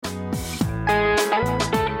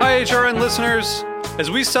HRN listeners.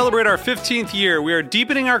 As we celebrate our 15th year, we are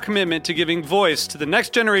deepening our commitment to giving voice to the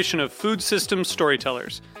next generation of food systems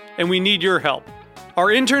storytellers, and we need your help. Our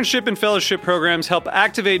internship and fellowship programs help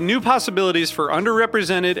activate new possibilities for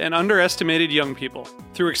underrepresented and underestimated young people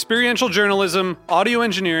through experiential journalism, audio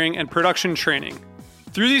engineering, and production training.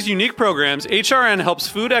 Through these unique programs, HRN helps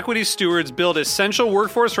food equity stewards build essential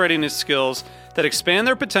workforce readiness skills that expand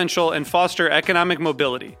their potential and foster economic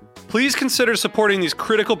mobility. Please consider supporting these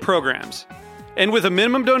critical programs. And with a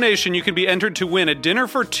minimum donation, you can be entered to win a dinner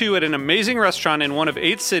for two at an amazing restaurant in one of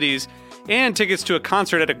 8 cities and tickets to a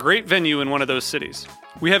concert at a great venue in one of those cities.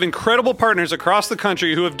 We have incredible partners across the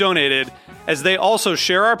country who have donated, as they also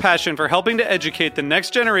share our passion for helping to educate the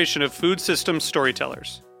next generation of food systems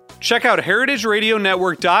storytellers. Check out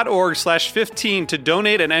heritageradionetwork.org/15 to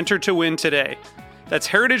donate and enter to win today. That's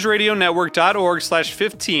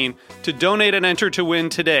heritageradionetwork.org/15 to donate and enter to win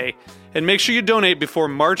today. And make sure you donate before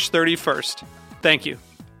March 31st. Thank you.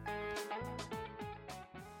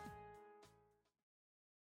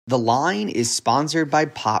 The Line is sponsored by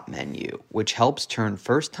Pop Menu, which helps turn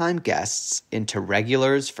first-time guests into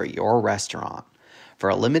regulars for your restaurant. For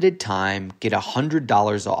a limited time, get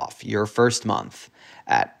 $100 off your first month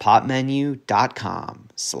at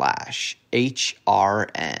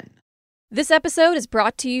popmenu.com/HRN. This episode is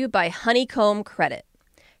brought to you by Honeycomb Credit.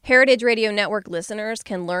 Heritage Radio Network listeners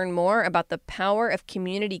can learn more about the power of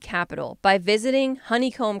community capital by visiting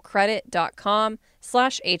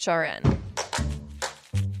honeycombcredit.com/HRN.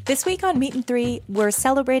 This week on Meat and Three, we're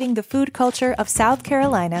celebrating the food culture of South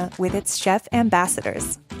Carolina with its chef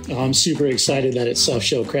ambassadors. I'm super excited that it's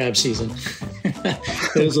soft-shell crab season.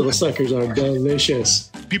 Those little suckers are delicious.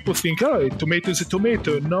 People think, oh, a tomato is a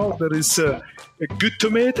tomato. No, there is a good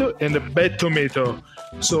tomato and a bad tomato.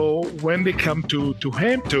 So when they come to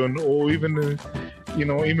Hampton or even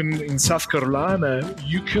in South Carolina,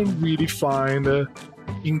 you can really find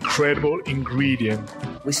incredible ingredient.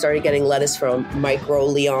 We started getting lettuce from Micro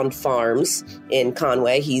Leon Farms in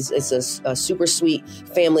Conway. It's a super sweet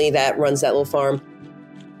family that runs that little farm.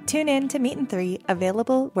 Tune in to Meat and Three,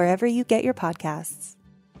 available wherever you get your podcasts.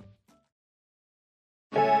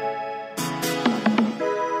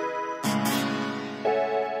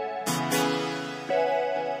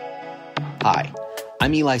 Hi,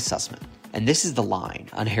 I'm Eli Sussman, and this is The Line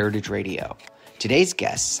on Heritage Radio. Today's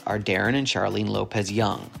guests are Darren and Charlene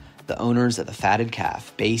Lopez-Young, the owners of the Fattened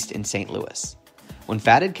Caf based in St. Louis. When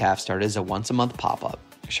Fattened Caf started as a once-a-month pop-up,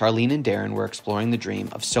 Charlene and Darren were exploring the dream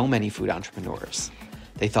of so many food entrepreneurs.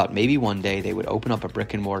 They thought maybe one day they would open up a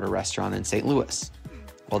brick-and-mortar restaurant in St. Louis.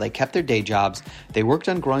 While they kept their day jobs, they worked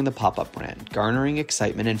on growing the pop-up brand, garnering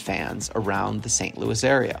excitement and fans around the St. Louis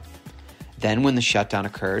area. Then when the shutdown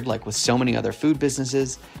occurred, like with so many other food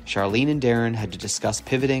businesses, Charlene and Darren had to discuss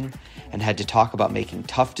pivoting and had to talk about making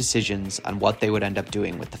tough decisions on what they would end up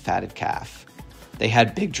doing with the Fattened Caf. They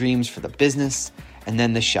had big dreams for the business, and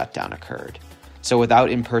then the shutdown occurred. So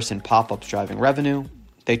without in-person pop-ups driving revenue,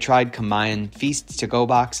 they tried combined feasts to-go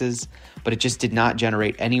boxes, but it just did not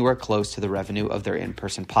generate anywhere close to the revenue of their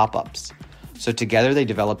in-person pop-ups. So together they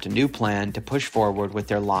developed a new plan to push forward with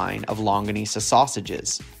their line of longanisa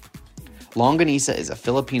sausages. Longanisa is a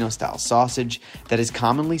Filipino-style sausage that is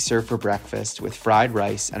commonly served for breakfast with fried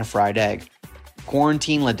rice and a fried egg.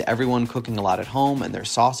 Quarantine led to everyone cooking a lot at home, and their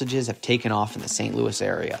sausages have taken off in the St. Louis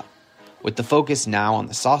area. With the focus now on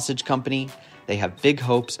the sausage company, they have big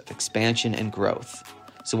hopes of expansion and growth.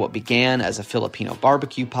 So what began as a Filipino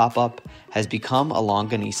barbecue pop-up has become a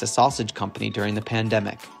longanisa sausage company during the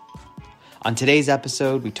pandemic. On today's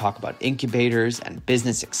episode, we talk about incubators and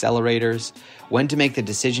business accelerators, when to make the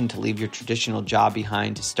decision to leave your traditional job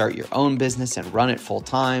behind to start your own business and run it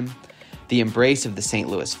full-time, the embrace of the St.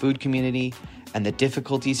 Louis food community, and the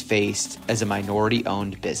difficulties faced as a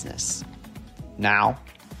minority-owned business. Now,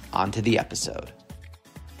 on to the episode.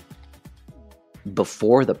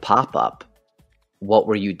 Before the pop-up, what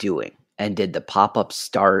were you doing? And did the pop-up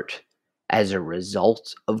start as a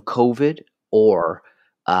result of COVID, or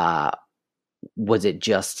was it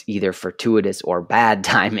just either fortuitous or bad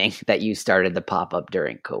timing that you started the pop-up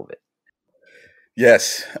during COVID?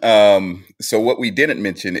 Yes. So what we didn't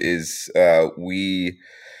mention is we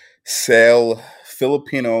sell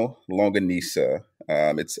Filipino longanisa.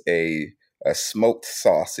 It's a smoked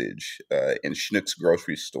sausage in Schnucks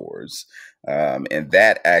grocery stores. And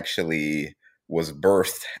that actually was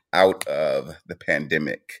birthed out of the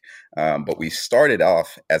pandemic. But we started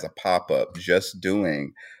off as a pop-up just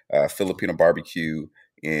doing Filipino barbecue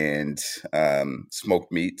and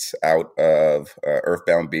smoked meats out of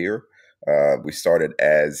Earthbound Beer. We started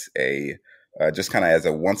as a just kind of as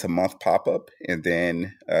a once a month pop up, and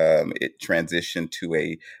then it transitioned to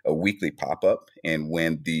a weekly pop up. And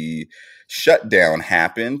when the shutdown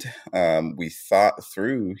happened, we thought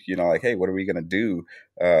through, like, hey, what are we going to do?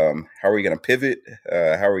 How are we going to pivot?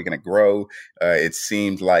 How are we going to grow? It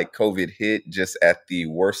seemed like COVID hit just at the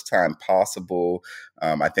worst time possible.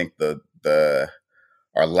 I think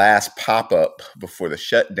our last pop up before the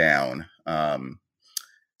shutdown,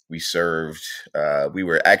 we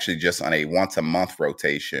were actually just on a once a month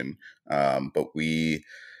rotation, but we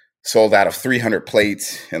sold out of 300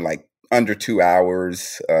 plates in like under 2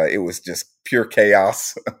 hours. It was just pure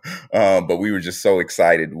chaos. But we were just so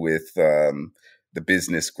excited with the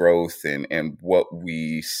business growth and what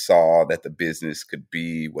we saw that the business could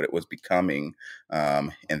be, what it was becoming.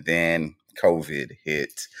 And then COVID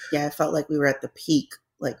hit. Yeah, I felt like we were at the peak,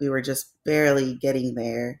 like we were just barely getting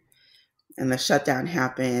there. And the shutdown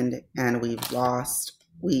happened, and we lost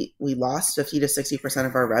 50 to 60%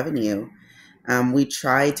 of our revenue. We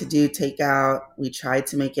tried to do takeout. We tried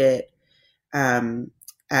to make it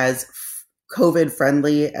as COVID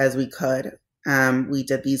friendly as we could. We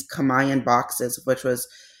did these Kamayan boxes, which was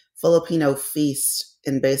Filipino feast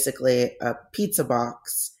in basically a pizza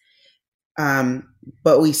box.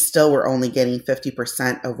 But we still were only getting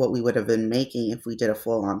 50% of what we would have been making if we did a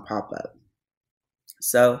full on pop up.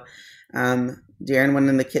 So Darren went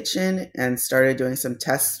in the kitchen and started doing some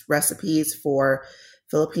test recipes for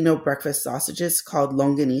Filipino breakfast sausages called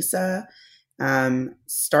longanisa.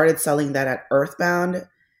 Started selling that at Earthbound.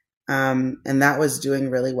 And that was doing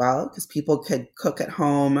really well because people could cook at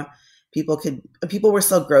home. People were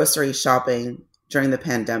still grocery shopping during the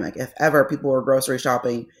pandemic. If ever, people were grocery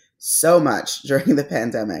shopping so much during the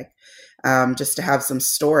pandemic, just to have some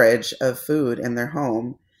storage of food in their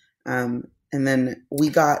home. And then we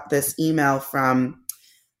got this email from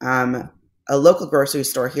a local grocery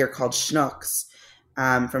store here called Schnucks,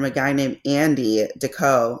 from a guy named Andy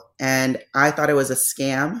Deco. And I thought it was a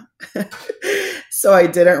scam. So I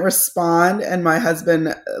didn't respond. And my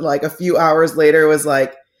husband, like a few hours later, was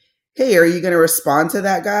like, hey, are you going to respond to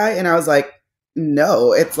that guy? And I was like,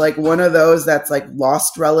 no, it's like one of those that's like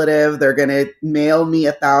lost relative. They're going to mail me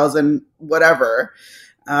 1,000, whatever.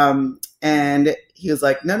 And he was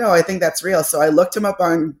like, no, I think that's real. So I looked him up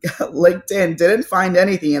on LinkedIn, didn't find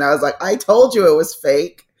anything. And I was like, I told you it was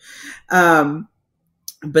fake.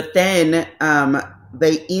 But then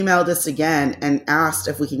they emailed us again and asked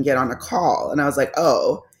if we can get on a call. And I was like,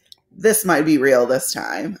 oh, this might be real this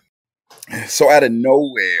time. So out of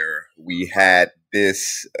nowhere, we had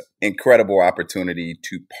this incredible opportunity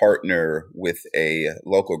to partner with a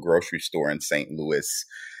local grocery store in St. Louis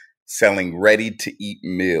selling ready-to-eat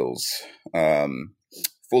meals,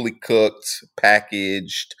 fully cooked,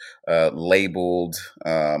 packaged, labeled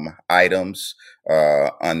items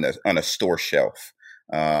on a store shelf.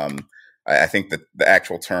 I think that the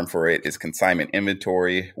actual term for it is consignment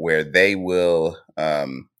inventory, where they will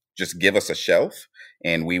just give us a shelf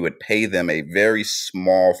and we would pay them a very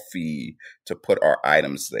small fee to put our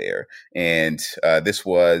items there. And this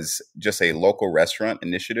was just a local restaurant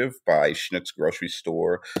initiative by Schnucks Grocery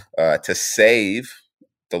Store to save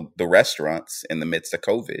the restaurants in the midst of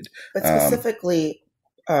COVID. But specifically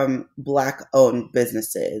Black-owned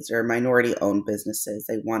businesses or minority-owned businesses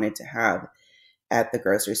they wanted to have at the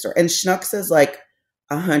grocery store. And Schnucks is like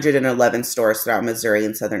 111 stores throughout Missouri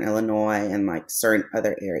and Southern Illinois and like certain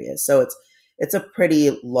other areas. So it's a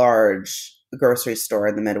pretty large grocery store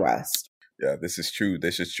in the Midwest. Yeah, this is true.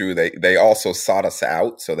 They also sought us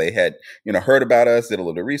out. So they had, heard about us, did a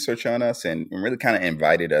little research on us, and really kind of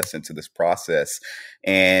invited us into this process.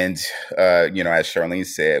 And, as Charlene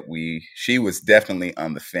said, she was definitely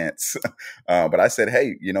on the fence. But I said,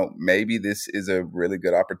 hey, maybe this is a really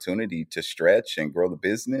good opportunity to stretch and grow the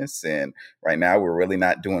business. And right now we're really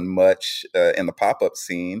not doing much in the pop-up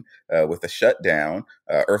scene with the shutdown.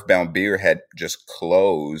 Earthbound Beer had just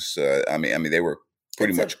closed. They were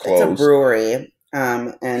pretty much closed. It's a brewery.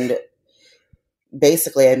 And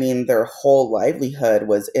basically, their whole livelihood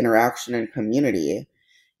was interaction and community.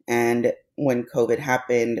 And when COVID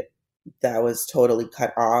happened, that was totally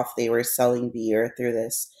cut off. They were selling beer through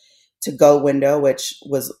this to-go window, which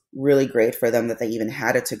was really great for them that they even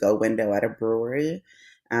had a to-go window at a brewery.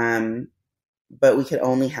 But we could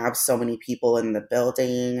only have so many people in the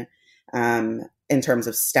building in terms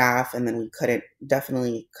of staff, and then we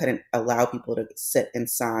definitely couldn't allow people to sit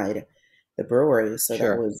inside the brewery. So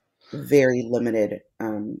That was very limited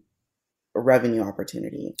revenue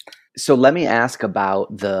opportunity. So let me ask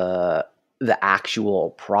about the actual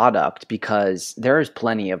product, because there is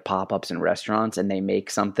plenty of pop-ups in restaurants and they make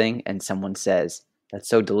something and someone says, That's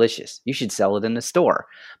so delicious. You should sell it in the store.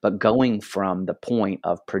 But going from the point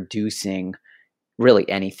of producing really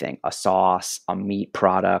anything, a sauce, a meat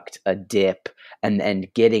product, a dip, and then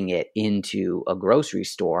getting it into a grocery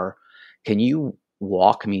store, can you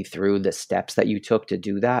walk me through the steps that you took to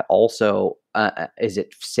do that? Also, is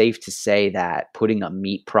it safe to say that putting a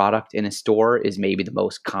meat product in a store is maybe the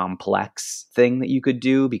most complex thing that you could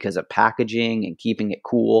do because of packaging and keeping it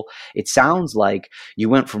cool? It sounds like you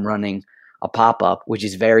went from running a pop-up, which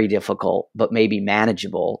is very difficult, but maybe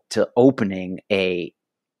manageable, to opening a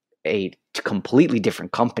completely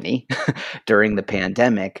different company during the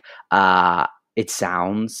pandemic. It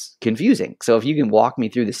sounds confusing. So if you can walk me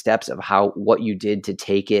through the steps of what you did to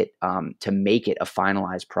take it, to make it a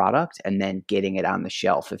finalized product and then getting it on the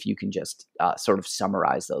shelf, if you can just sort of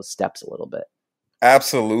summarize those steps a little bit.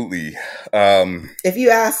 Absolutely. If you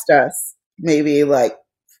asked us, maybe like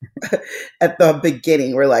at the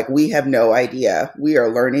beginning, we're like, we have no idea. We are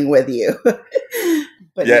learning with you.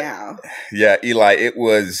 But now. Yeah, Eli, it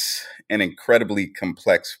was an incredibly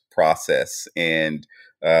complex process. And,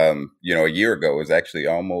 a year ago, it was actually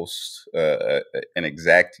almost an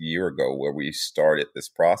exact year ago where we started this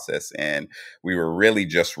process. And we were really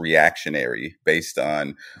just reactionary based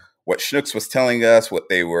on what Schnucks was telling us, what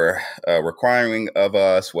they were requiring of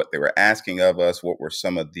us, what they were asking of us, what were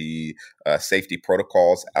some of the safety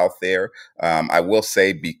protocols out there. I will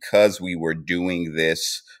say, because we were doing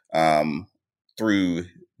this through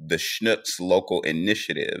the Schnucks local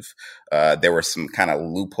initiative, there were some kind of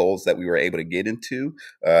loopholes that we were able to get into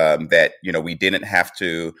that, we did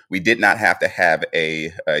not have to have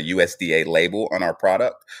a USDA label on our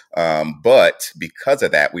product. But because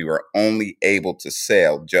of that, we were only able to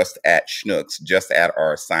sell just at Schnucks, just at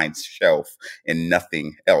our assigned shelf, and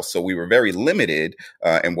nothing else. So we were very limited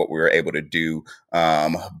in what we were able to do.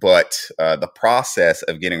 But the process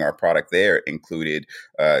of getting our product there included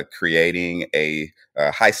creating a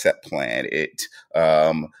high set plan. It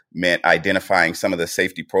meant identifying some of the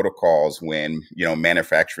safety protocols when,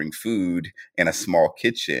 manufacturing food in a small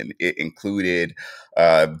kitchen. It included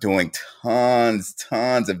doing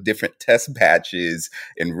tons of different test batches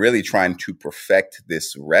and really trying to perfect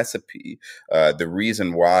this recipe. The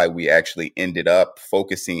reason why we actually ended up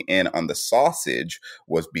focusing in on the sausage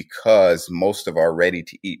was because most of our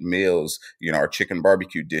ready-to-eat meals, our chicken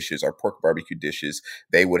barbecue dishes, our pork barbecue dishes,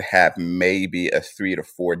 they would have maybe a 3 to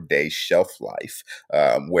 4 day shelf life,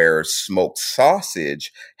 where smoked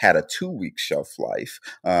sausage had a 2-week shelf life.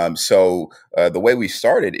 So the way we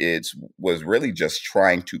started was really just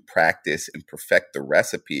trying to practice and perfect the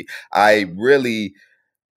recipe. We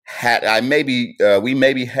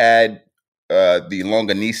maybe had the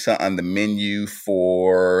longanisa on the menu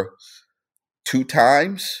for 2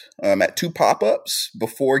 times at 2 pop-ups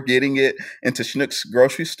before getting it into Schnucks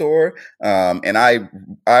grocery store. And I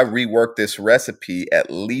reworked this recipe at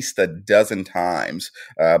least a dozen times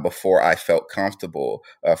before I felt comfortable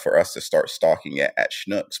for us to start stocking it at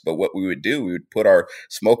Schnucks. But what we would do, we would put our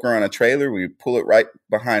smoker on a trailer, we would pull it right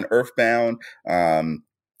behind Earthbound.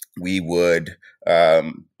 We would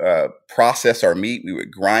process our meat. We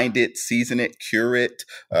would grind it, season it, cure it.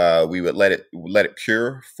 We would let it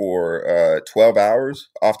cure for 12 hours,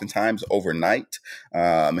 oftentimes overnight,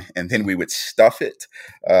 and then we would stuff it.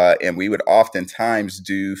 And we would oftentimes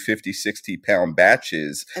do 50, 60-pound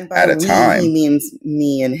batches at a time. He means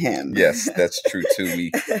me and him. Yes, that's true too.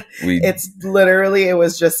 It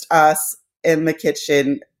was just us in the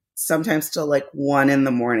kitchen, sometimes till like 1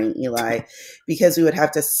 a.m, Eli, because we would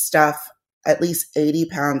have to stuff at least 80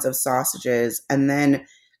 pounds of sausages and then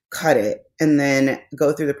cut it and then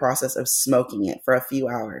go through the process of smoking it for a few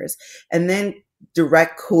hours and then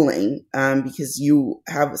direct cooling, because you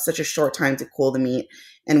have such a short time to cool the meat.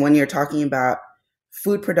 And when you're talking about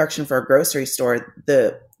food production for a grocery store,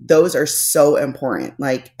 those are so important.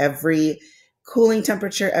 Like every cooling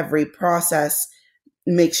temperature, every process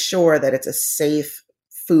makes sure that it's a safe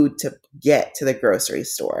food to get to the grocery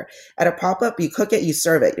store. At a pop-up, you cook it, you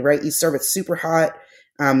serve it, right? You serve it super hot.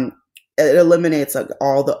 It eliminates like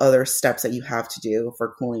all the other steps that you have to do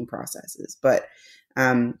for cooling processes. But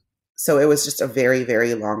so it was just a very,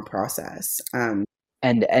 very long process.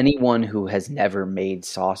 And anyone who has never made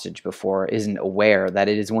sausage before isn't aware that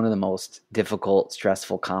it is one of the most difficult,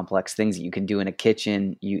 stressful, complex things that you can do in a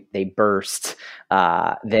kitchen. They burst.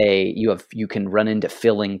 You can run into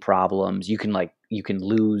filling problems. You can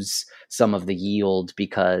lose some of the yield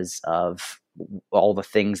because of all the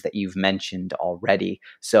things that you've mentioned already.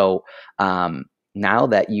 So now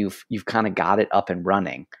that you've kind of got it up and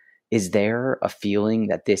running, is there a feeling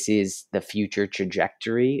that this is the future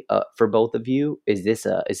trajectory for both of you? Is this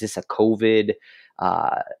a COVID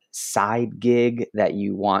side gig that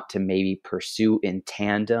you want to maybe pursue in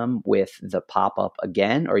tandem with the pop-up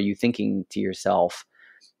again? Or are you thinking to yourself,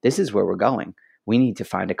 this is where we're going. We need to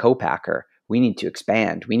find a co-packer. We need to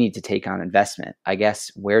expand. We need to take on investment. I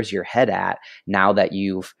guess, where's your head at now that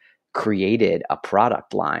you've created a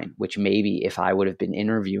product line, which maybe if I would have been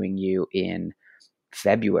interviewing you in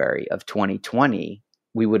February of 2020,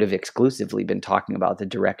 we would have exclusively been talking about the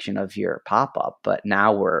direction of your pop-up, but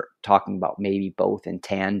now we're talking about maybe both in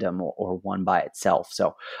tandem or one by itself.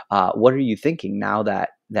 So what are you thinking now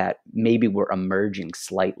that maybe we're emerging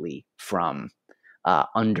slightly from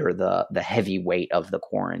under the heavy weight of the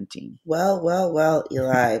quarantine? Well,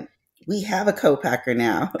 Eli, we have a co-packer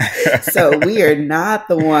now. So we are not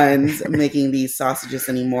the ones making these sausages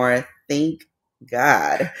anymore. Thank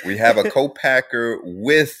God. We have a co-packer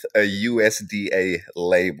with a USDA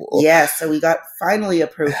label. Yes, so we got finally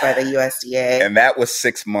approved by the USDA. And that was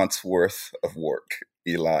 6 months worth of work,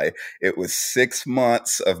 Eli. It was 6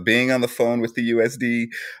 months of being on the phone with the USD,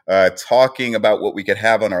 talking about what we could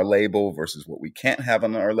have on our label versus what we can't have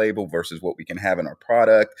on our label versus what we can have in our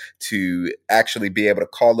product, to actually be able to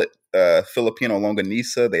call it Filipino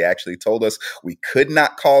longanisa. They actually told us we could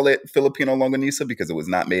not call it Filipino longanisa because it was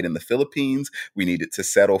not made in the Philippines. We needed to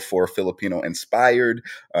settle for Filipino inspired,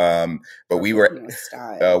 but we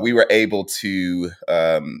were able to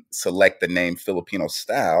select the name Filipino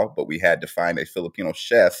style, but we had to find a Filipino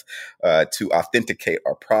chef to authenticate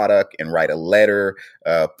our product and write a letter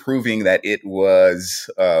proving that it was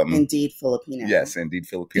indeed Filipino. Yes, indeed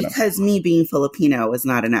Filipino. Because me being Filipino was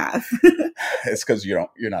not enough. It's because you're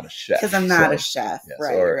not a chef. Because I'm not a chef, yes,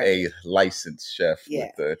 right? Or right. a licensed chef. Yeah.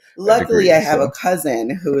 With Luckily, degree, I have a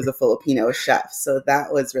cousin who is a Filipino chef, so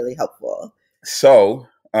that was really helpful. So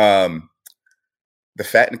the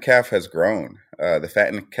Fattened Caf has grown. The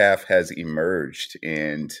Fattened Caf has emerged,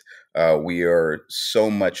 and we are so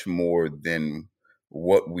much more than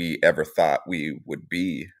what we ever thought we would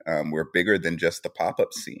be. We're bigger than just the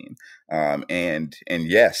pop-up scene. And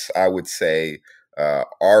yes, I would say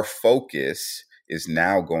our focus is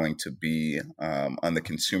now going to be on the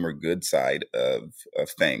consumer goods side of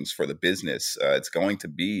things for the business. It's going to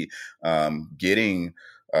be getting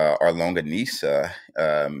our longanisa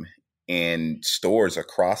in stores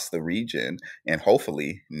across the region and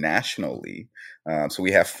hopefully nationally. So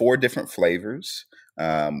we have 4 different flavors.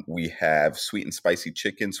 We have sweet and spicy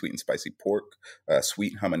chicken, sweet and spicy pork,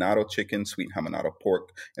 sweet habanero chicken, sweet habanero pork,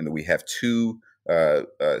 and then we have 2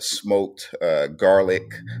 smoked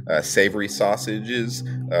garlic savory sausages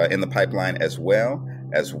in the pipeline, as well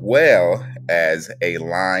as a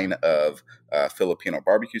line of Filipino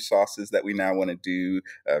barbecue sauces that we now want to do,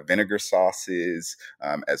 vinegar sauces,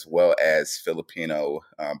 as well as Filipino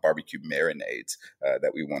barbecue marinades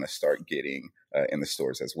that we want to start getting in the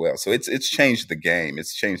stores as well. So it's changed the game.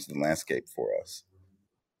 It's changed the landscape for us.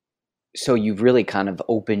 So you've really kind of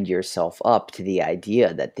opened yourself up to the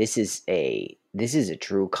idea that this is a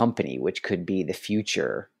true company, which could be the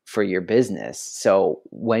future for your business. So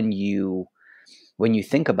when you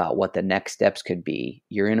think about what the next steps could be,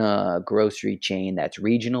 you're in a grocery chain that's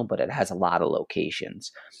regional, but it has a lot of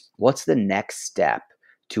locations. What's the next step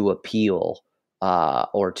to appeal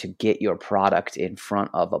or to get your product in front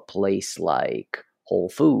of a place like Whole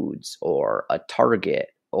Foods or a Target?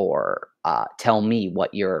 Or tell me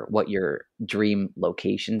what your dream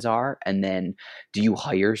locations are, and then do you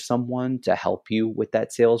hire someone to help you with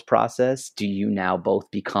that sales process? Do you now both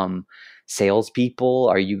become salespeople?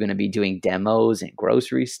 Are you going to be doing demos in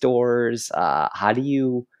grocery stores? How do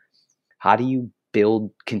you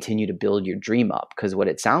continue to build your dream up? Because what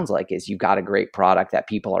it sounds like is you've got a great product that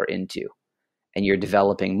people are into, and you're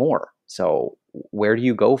developing more. So where do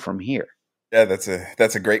you go from here? Yeah, that's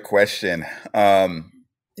a great question.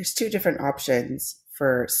 There's 2 different options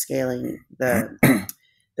for scaling the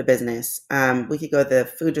business. We could go the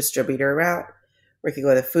food distributor route, or we could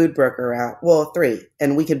go the food broker route. Well, 3,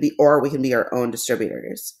 and we can be our own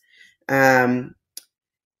distributors. And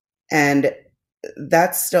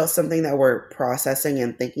that's still something that we're processing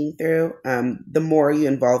and thinking through. The more you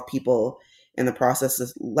involve people in the process,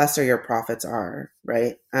 the lesser your profits are,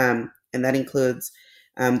 right? And that includes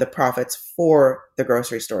the profits for the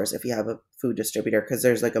grocery stores if you have a food distributor, because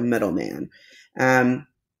there's like a middleman.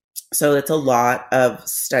 So it's a lot of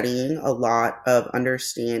studying, a lot of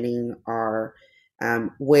understanding our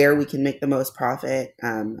where we can make the most profit,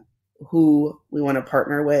 who we want to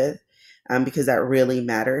partner with, because that really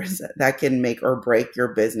matters. That can make or break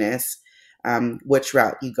your business, which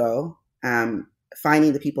route you go.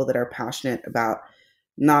 Finding the people that are passionate about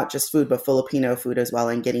not just food, but Filipino food as well,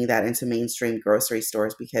 and getting that into mainstream grocery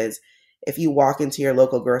stores, because if you walk into your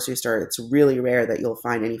local grocery store, it's really rare that you'll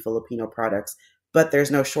find any Filipino products, but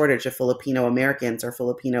there's no shortage of Filipino Americans or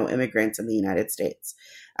Filipino immigrants in the United States.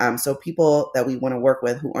 So people that we want to work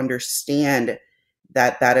with who understand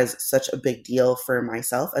that that is such a big deal for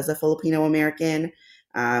myself as a Filipino American,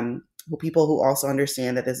 people who also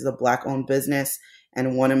understand that this is a Black-owned business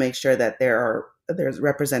and want to make sure that there's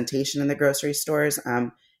representation in the grocery stores.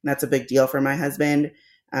 And that's a big deal for my husband.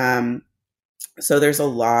 So there's a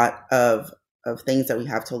lot of things that we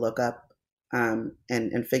have to look up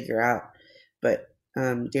and figure out. But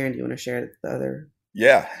Darren, do you want to share the other?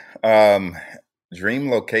 Yeah. Dream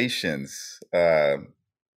locations.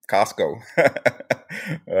 Costco.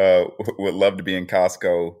 Would love to be in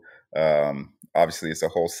Costco. Obviously, it's a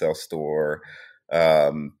wholesale store.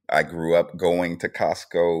 I grew up going to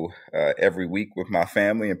Costco every week with my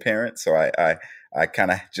family and parents, so I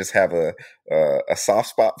kind of just have a soft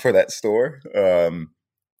spot for that store.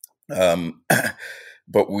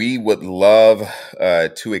 But we would love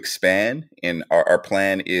to expand, and our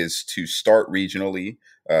plan is to start regionally,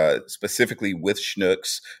 specifically with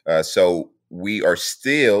Schnucks. So we are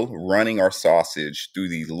still running our sausage through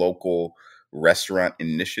the local restaurant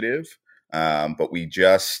initiative, but we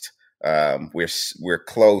just we're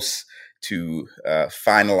close to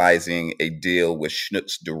finalizing a deal with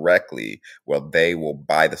Schnucks directly, where they will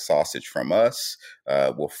buy the sausage from us.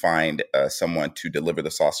 We'll find someone to deliver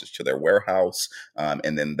the sausage to their warehouse,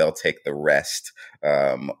 and then they'll take the rest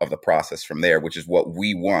of the process from there, which is what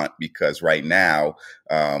we want, because right now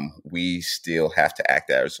we still have to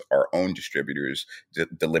act as our own distributors,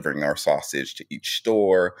 delivering our sausage to each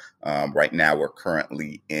store. Right now, we're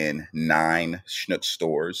currently in 9 Schnucks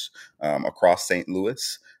stores across St.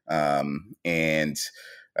 Louis. And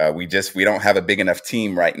we don't have a big enough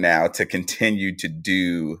team right now to continue to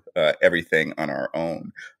do everything on our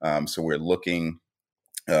own. So we're looking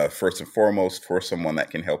first and foremost for someone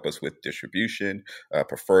that can help us with distribution,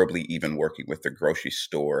 preferably even working with the grocery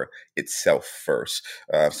store itself first.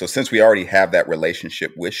 So since we already have that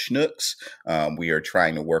relationship with Schnucks, we are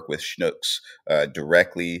trying to work with Schnucks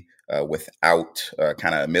directly without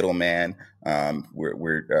kind of a middleman.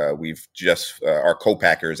 We've just our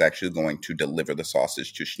co-packer is actually going to deliver the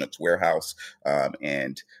sausage to Schnucks warehouse,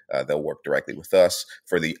 and they'll work directly with us.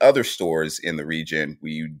 For the other stores in the region,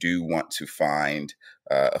 we do want to find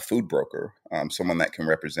a food broker, someone that can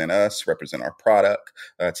represent us, represent our product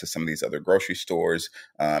to some of these other grocery stores.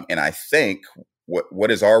 And I think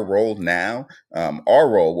what is our role now? Our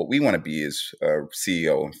role, what we want to be, is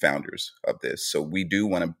CEO and founders of this. So we do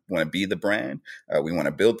want to be the brand. We want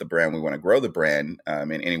to build the brand. We want to grow the brand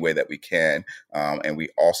in any way that we can, and we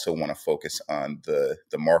also want to focus on the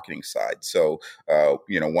marketing side. So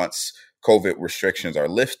once COVID restrictions are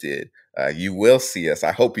lifted, you will see us.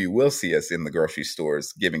 I hope you will see us in the grocery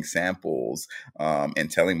stores giving samples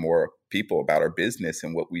and telling more people about our business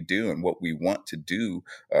and what we do and what we want to do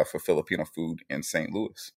for Filipino food in St.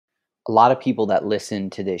 Louis. A lot of people that listen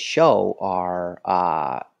to this show are,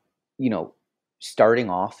 starting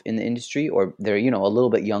off in the industry, or they're, a little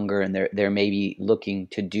bit younger, and they're maybe looking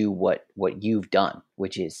to do what you've done,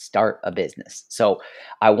 which is start a business. So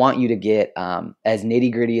I want you to get as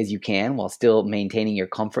nitty gritty as you can while still maintaining your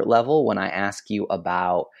comfort level when I ask you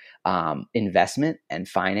about investment and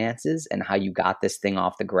finances and how you got this thing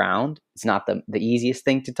off the ground. It's not the easiest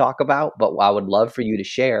thing to talk about, but I would love for you to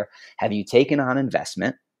share. Have you taken on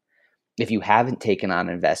investment? If you haven't taken on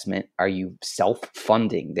investment, are you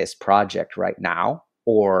self-funding this project right now?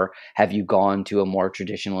 Or have you gone to a more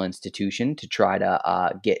traditional institution to try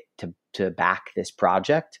to get to back this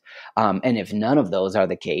project? And if none of those are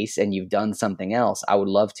the case and you've done something else, I would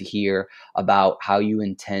love to hear about how you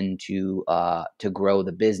intend to grow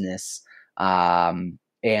the business.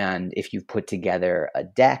 And if you've put together a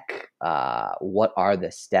deck, what are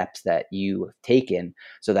the steps that you have taken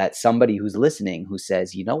so that somebody who's listening who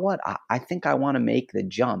says, you know what, I think I want to make the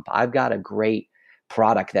jump. I've got a great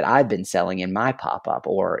product that I've been selling in my pop-up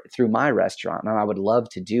or through my restaurant, and I would love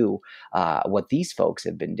to do what these folks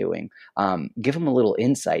have been doing. Give them a little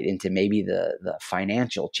insight into maybe the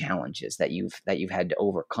financial challenges that you've had to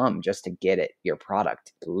overcome just to get your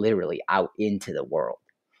product literally out into the world.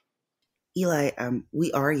 Eli, we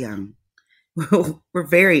are young. We're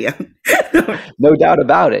very young. No doubt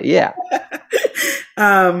about it. Yeah.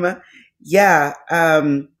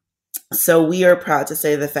 So we are proud to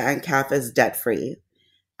say the Fattened Caf is debt-free.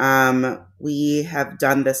 We have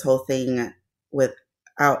done this whole thing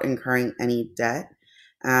without incurring any debt.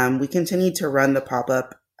 We continue to run the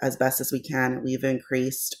pop-up as best as we can. We've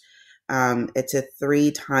increased it to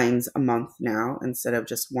 3 times a month now instead of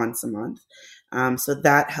just once a month. So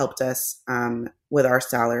that helped us with our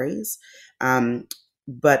salaries.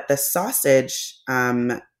 But the sausage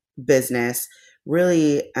business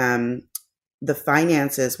really, the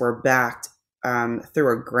finances were backed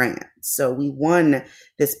through a grant. So we won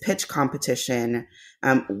this pitch competition.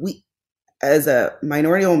 We, as a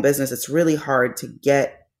minority-owned business, it's really hard to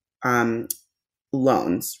get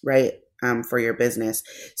loans, right, for your business.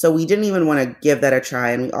 So we didn't even want to give that a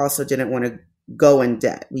try, and we also didn't want to go in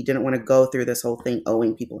debt. We didn't want to go through this whole thing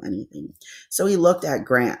owing people anything. So we looked at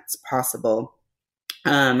grants possible.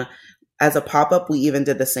 As a pop-up, we even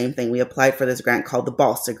did the same thing. We applied for this grant called the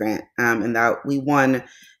Balsa Grant, and that we won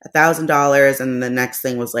 $1,000, and the next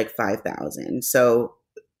thing was like $5,000. So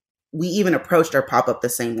we even approached our pop-up the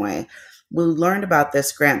same way. We learned about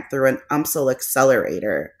this grant through an UMSL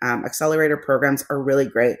accelerator. Accelerator programs are really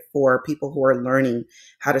great for people who are learning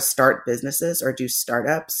how to start businesses or do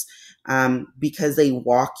startups, because they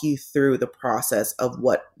walk you through the process of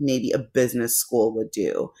what maybe a business school would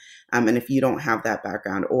do. And if you don't have that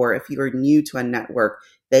background, or if you're new to a network,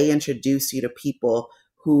 they introduce you to people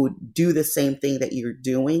who do the same thing that you're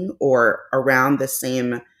doing or around the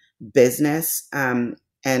same business,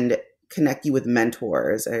 and connect you with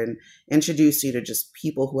mentors and introduce you to just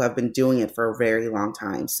people who have been doing it for a very long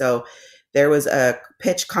time. So there was a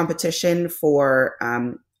pitch competition for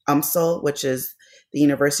UMSL, which is the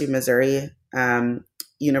University of Missouri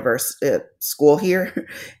school here.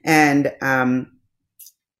 And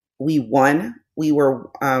we won. We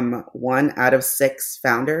were one out of 6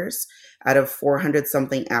 founders out of 400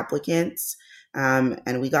 something applicants.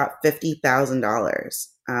 And we got $50,000.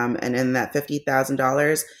 And in that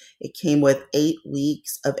 $50,000, it came with 8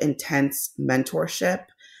 weeks of intense mentorship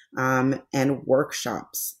and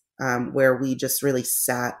workshops where we just really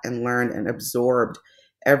sat and learned and absorbed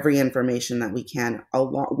every information that we can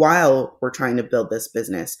while we're trying to build this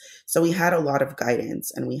business. So we had a lot of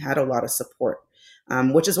guidance and we had a lot of support,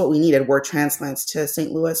 which is what we needed. We're transplants to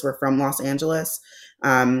St. Louis. We're from Los Angeles.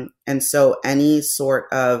 And so any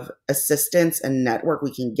sort of assistance and network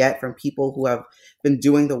we can get from people who have been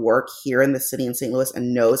doing the work here in the city in St. Louis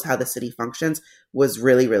and knows how the city functions was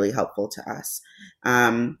really, really helpful to us.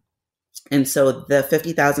 And so the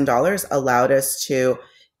 $50,000 allowed us to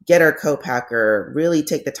get our co-packer, really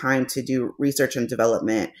take the time to do research and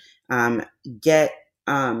development, get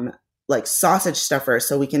like sausage stuffers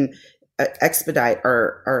so we can expedite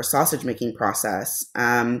our sausage making process.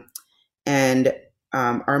 And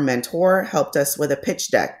our mentor helped us with a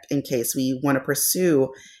pitch deck in case we want to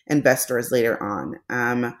pursue investors later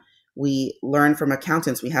on. We learned from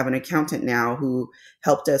accountants. We have an accountant now who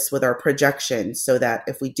helped us with our projections so that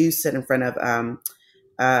if we do sit in front of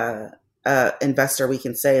investor, we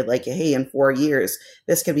can say like, hey, in 4 years,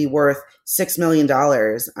 this could be worth $6 million.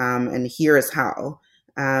 And here is how.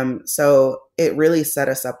 So it really set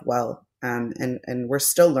us up well. And we're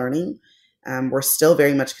still learning. We're still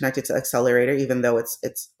very much connected to Accelerator, even though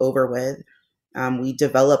it's over with. We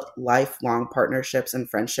developed lifelong partnerships and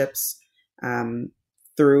friendships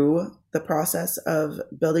through the process of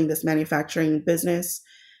building this manufacturing business.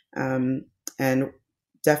 And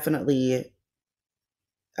definitely,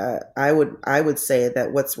 I would say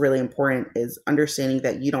that what's really important is understanding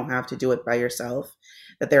that you don't have to do it by yourself,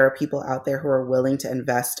 that there are people out there who are willing to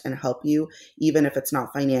invest and help you, even if it's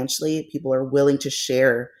not financially. People are willing to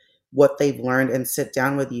share what they've learned and sit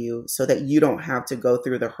down with you so that you don't have to go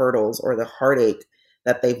through the hurdles or the heartache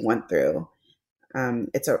that they've went through.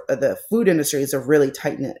 The food industry is a really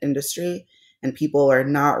tight-knit industry, and people are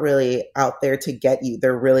not really out there to get you.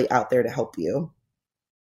 They're really out there to help you.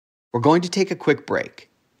 We're going to take a quick break.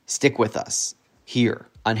 Stick with us here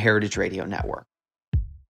on Heritage Radio Network.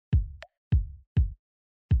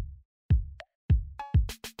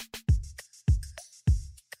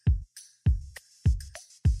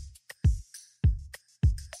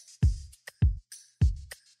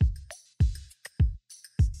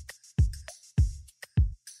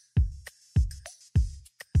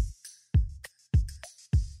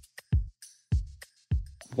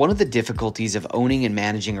 One of the difficulties of owning and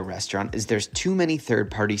managing a restaurant is there's too many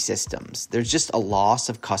third-party systems. There's just a loss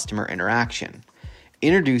of customer interaction.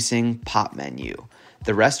 Introducing Pop Menu,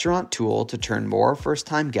 the restaurant tool to turn more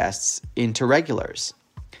first-time guests into regulars.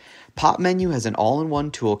 Pop Menu has an all-in-one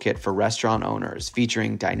toolkit for restaurant owners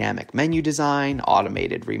featuring dynamic menu design,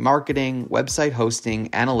 automated remarketing, website hosting,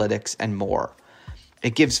 analytics, and more.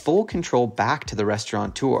 It gives full control back to the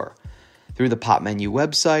restaurateur. Through the Pop Menu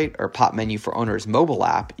website or Pop Menu for Owners mobile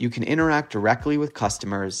app, you can interact directly with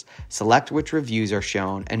customers, select which reviews are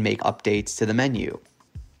shown, and make updates to the menu.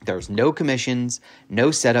 There's no commissions, no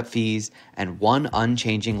setup fees, and one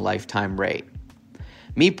unchanging lifetime rate.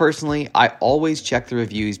 Me personally, I always check the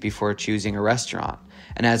reviews before choosing a restaurant,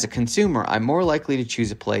 and as a consumer, I'm more likely to choose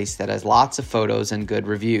a place that has lots of photos and good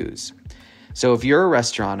reviews. So if you're a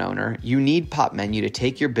restaurant owner, you need Pop Menu to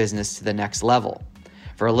take your business to the next level.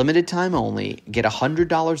 For a limited time only, get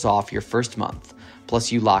 $100 off your first month,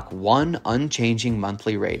 plus you lock one unchanging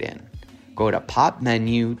monthly rate in. Go to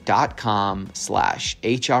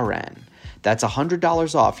popmenu.com/HRN. That's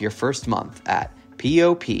 $100 off your first month at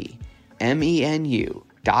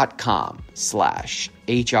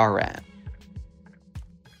popmenu.com/HRN.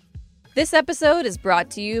 This episode is brought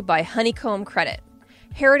to you by Honeycomb Credit.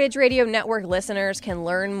 Heritage Radio Network listeners can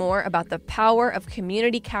learn more about the power of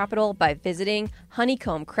community capital by visiting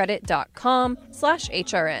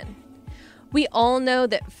honeycombcredit.com/HRN. We all know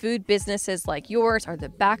that food businesses like yours are the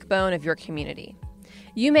backbone of your community.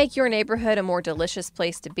 You make your neighborhood a more delicious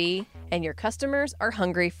place to be, and your customers are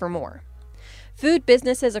hungry for more. Food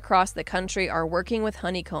businesses across the country are working with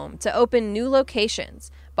Honeycomb to open new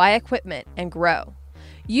locations, buy equipment, and grow.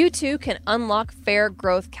 You too can unlock fair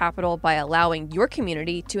growth capital by allowing your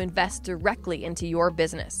community to invest directly into your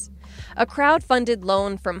business. A crowd-funded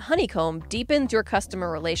loan from Honeycomb deepens your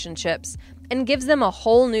customer relationships and gives them a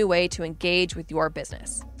whole new way to engage with your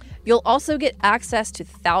business. You'll also get access to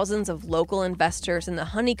thousands of local investors in the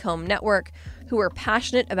Honeycomb network who are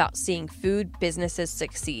passionate about seeing food businesses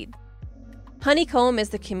succeed. Honeycomb is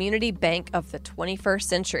the community bank of the 21st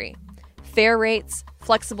century. Fair rates,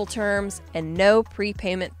 flexible terms, and no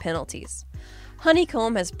prepayment penalties.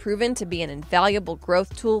 Honeycomb has proven to be an invaluable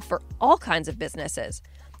growth tool for all kinds of businesses,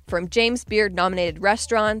 from James Beard-nominated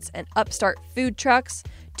restaurants and upstart food trucks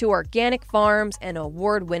to organic farms and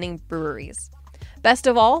award-winning breweries. Best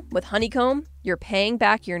of all, with Honeycomb, you're paying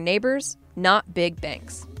back your neighbors, not big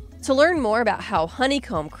banks. To learn more about how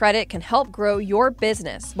Honeycomb Credit can help grow your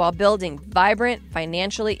business while building vibrant,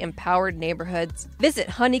 financially empowered neighborhoods, visit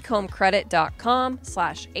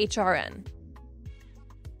honeycombcredit.com/HRN.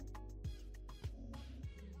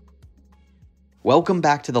 Welcome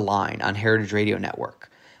back to The Line on Heritage Radio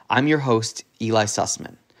Network. I'm your host, Eli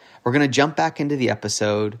Sussman. We're going to jump back into the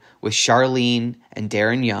episode with Charlene and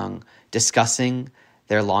Darren Young discussing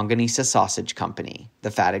their Longanisa sausage company,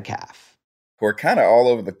 the Fattened Caf. We're kind of all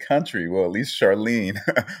over the country. Well, at least Charlene.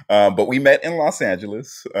 But we met in Los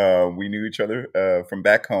Angeles. We knew each other from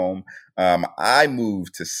back home. I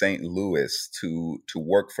moved to St. Louis to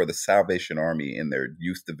work for the Salvation Army in their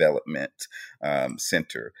youth development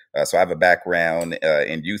center. So I have a background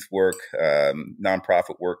in youth work,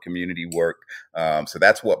 nonprofit work, community work. So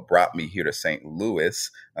that's what brought me here to St.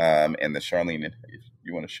 Louis. And then Charlene, if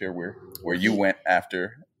you want to share where you went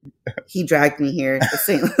after. He dragged me here to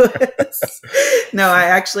St. Louis. No, I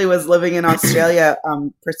actually was living in Australia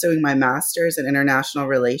pursuing my master's in international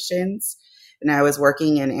relations. And I was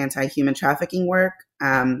working in anti-human trafficking work.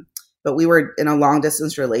 But we were in a long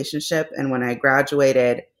distance relationship. And when I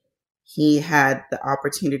graduated, he had the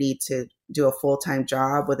opportunity to do a full-time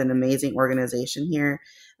job with an amazing organization here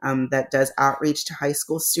that does outreach to high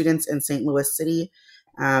school students in St. Louis City.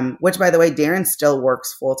 Which, by the way, Darren still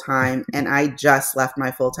works full-time, and I just left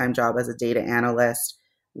my full-time job as a data analyst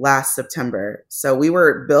last September. So we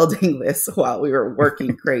were building this while we were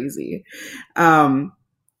working crazy. But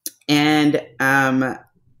I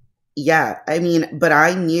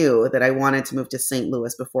knew that I wanted to move to St.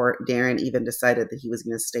 Louis before Darren even decided that he was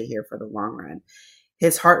going to stay here for the long run.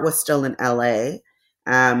 His heart was still in LA,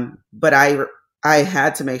 but I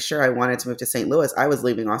had to make sure I wanted to move to St. Louis. I was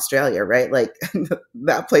leaving Australia, right? Like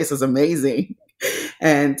that place is amazing.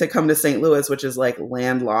 And to come to St. Louis, which is like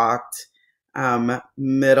landlocked,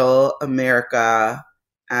 middle America.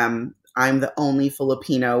 I'm the only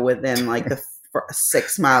Filipino within like the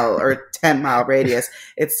 6 mile or 10 mile radius,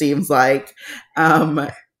 it seems like.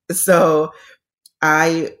 So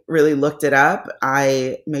I really looked it up.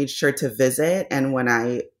 I made sure to visit. And when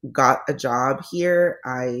I got a job here,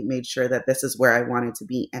 I made sure that this is where I wanted to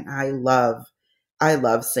be. And I love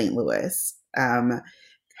St. Louis.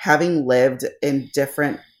 Having lived in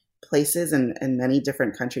different places and in many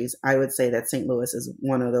different countries, I would say that St. Louis is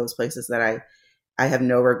one of those places that I have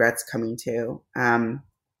no regrets coming to.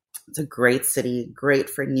 It's a great city,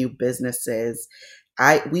 great for new businesses.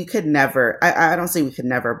 I don't say we could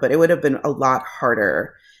never, but it would have been a lot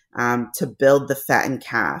harder to build the Fattened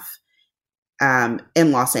Caf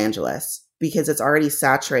in Los Angeles because it's already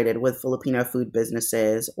saturated with Filipino food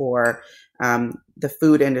businesses or the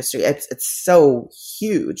food industry. It's so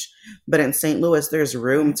huge. But in St. Louis, there's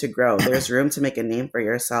room to grow. There's room to make a name for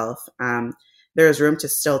yourself. There's room to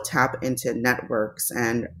still tap into networks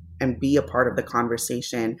and and be a part of the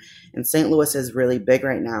conversation. And St. Louis is really big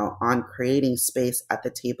right now on creating space at the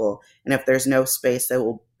table. And if there's no space, they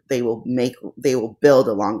will build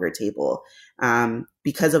a longer table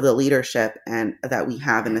because of the leadership and that we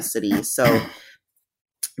have in the city. So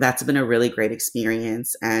that's been a really great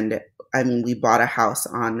experience. And I mean, we bought a house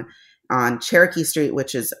on Cherokee Street,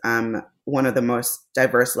 which is one of the most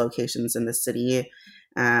diverse locations in the city.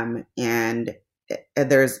 And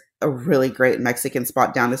there's a really great Mexican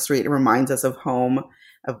spot down the street. It reminds us of home,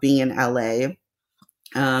 of being in LA.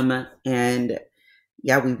 And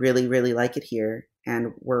yeah, we really, really like it here.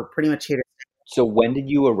 And we're pretty much here. So when did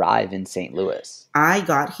you arrive in St. Louis? I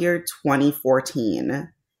got here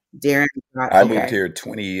 2014. Darren got I moved here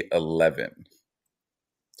 2011.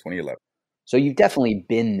 2011. So you've definitely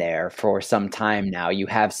been there for some time now. You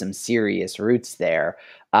have some serious roots there.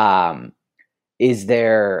 Is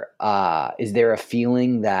there a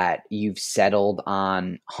feeling that you've settled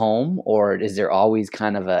on home, or is there always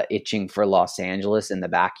kind of a itching for Los Angeles in the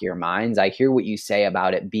back of your minds? I hear what you say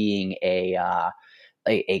about it being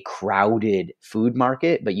a crowded food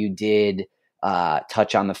market, but you did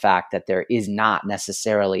touch on the fact that there is not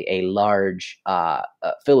necessarily a large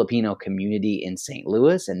Filipino community in St.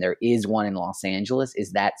 Louis, and there is one in Los Angeles.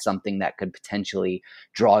 Is that something that could potentially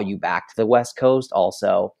draw you back to the West Coast?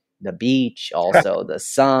 Also, the beach, also the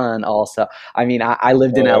sun, also. I mean, I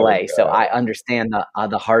lived in LA, so I understand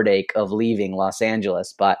the heartache of leaving Los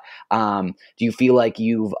Angeles. But do you feel like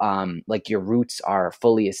you've like your roots are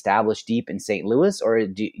fully established deep in St. Louis, or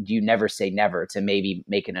do you never say never to maybe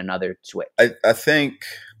making another switch? I think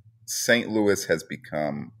St. Louis has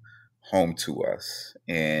become home to us,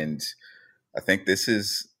 and I think this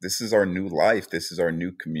is our new life. This is our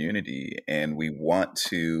new community, and we want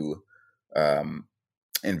to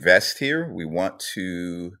invest here. We want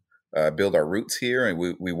to build our roots here, and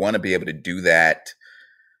we want to be able to do that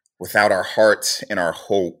without our hearts and our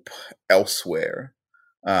hope elsewhere.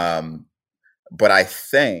 But I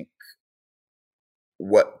think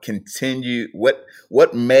what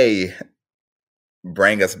may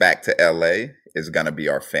bring us back to LA is going to be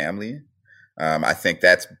our family. I think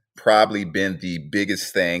that's probably been the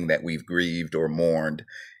biggest thing that we've grieved or mourned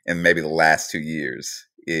in maybe the last 2 years,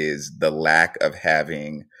 is the lack of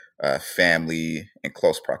having family in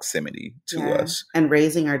close proximity to us. And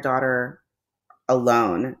raising our daughter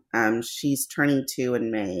alone. She's turning 2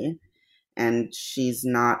 in May, and she's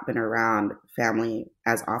not been around family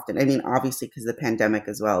as often. I mean, obviously because of the pandemic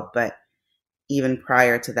as well, but even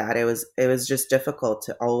prior to that, it was just difficult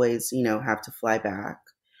to always, have to fly back.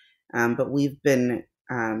 But we've been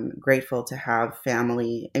grateful to have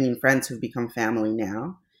family. I mean, friends who've become family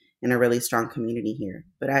now, in a really strong community here.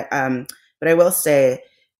 But I will say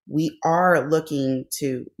we are looking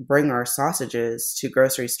to bring our sausages to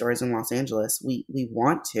grocery stores in Los Angeles. We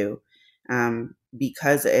want to,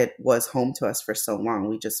 because it was home to us for so long.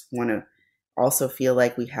 We just want to also feel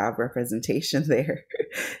like we have representation there.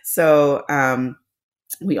 So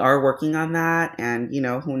we are working on that, and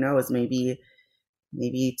who knows, maybe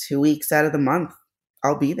 2 weeks out of the month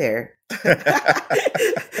I'll be there.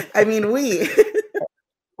 I mean,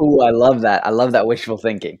 Oh, I love that. I love that wishful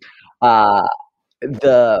thinking. One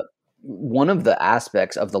of the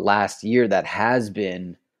aspects of the last year that has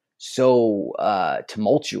been so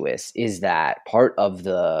tumultuous is that part of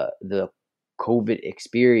the COVID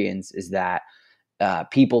experience is that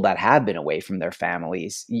people that have been away from their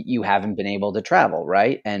families, you haven't been able to travel,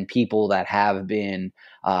 right? And people that have been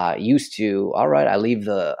used to, all right, I leave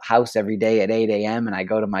the house every day at 8 a.m. and I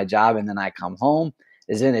go to my job and then I come home.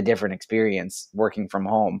 Is in a different experience working from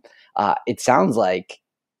home. It sounds like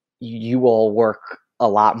you all work a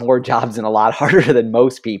lot more jobs and a lot harder than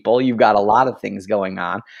most people. You've got a lot of things going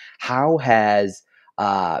on. How has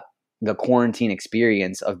the quarantine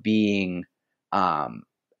experience of being,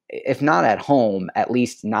 if not at home, at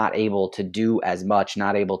least not able to do as much,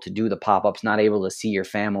 not able to do the pop-ups, not able to see your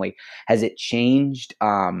family, has it changed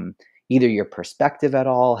either your perspective at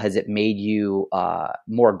all? Has it made you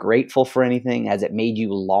more grateful for anything? Has it made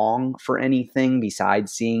you long for anything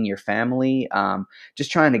besides seeing your family?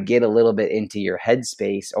 Just trying to get a little bit into your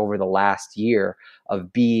headspace over the last year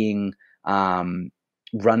of being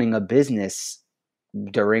running a business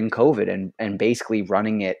during COVID and basically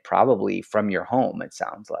running it probably from your home, it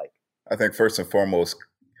sounds like. I think first and foremost,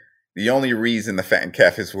 the only reason the Fattened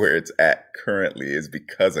Caf is where it's at currently is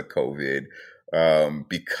because of COVID.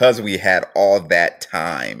 Because we had all that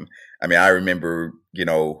time. I mean, I remember,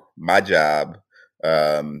 my job,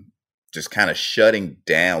 just kind of shutting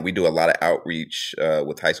down. We do a lot of outreach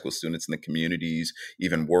with high school students in the communities,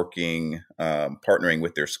 even working, partnering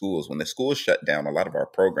with their schools. When the schools shut down, a lot of our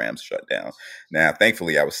programs shut down. Now,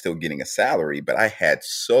 thankfully, I was still getting a salary, but I had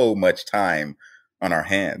so much time on our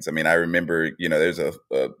hands. I mean, I remember, there's a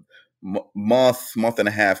month and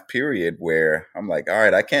a half period where I'm like, all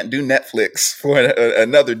right, I can't do Netflix for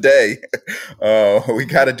another day. We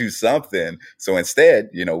got to do something. So instead,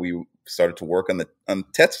 we started to work on the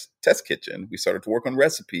test kitchen. We started to work on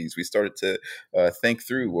recipes. We started to think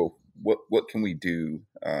through, well, what can we do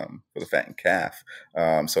for the Fattened Caf?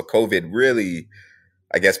 So COVID really,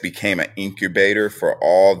 I guess, became an incubator for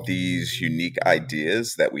all these unique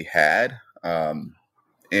ideas that we had.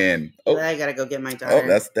 And I gotta go get my daughter.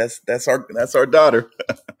 That's our daughter.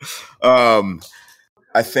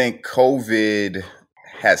 I think COVID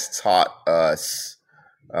has taught us.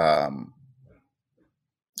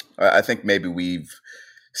 I think maybe we've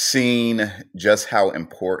seen just how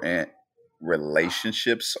important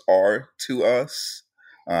relationships are to us,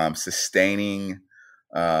 sustaining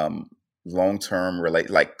long-term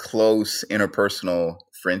like close interpersonal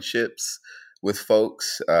friendships with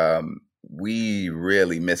folks. We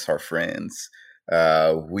really miss our friends.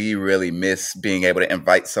 We really miss being able to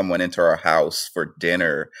invite someone into our house for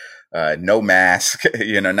dinner, no mask,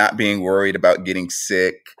 not being worried about getting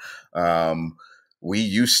sick. We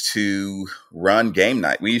used to run game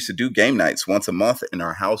night. We used to do game nights once a month in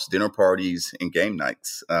our house, dinner parties and game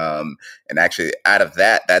nights. And actually out of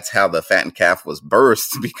that, that's how the Fattened Caf was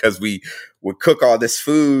birthed, because we would cook all this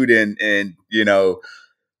food and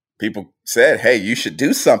people said, hey, you should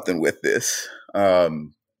do something with this.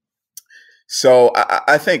 So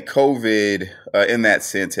I think COVID, in that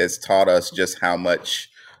sense, has taught us just how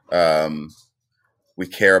much we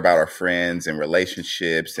care about our friends and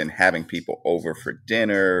relationships, and having people over for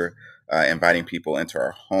dinner, inviting people into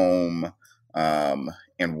our home,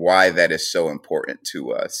 and why that is so important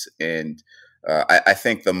to us. And I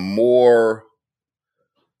think the more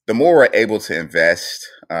we're able to invest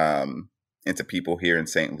into people here in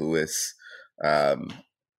St. Louis,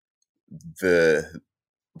 the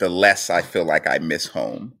less I feel like I miss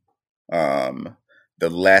home. The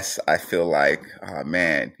less I feel like, oh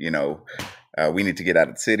man, we need to get out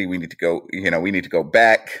of the city. We need to go, we need to go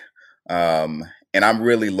back. And I'm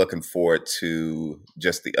really looking forward to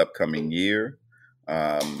just the upcoming year.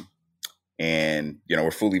 And,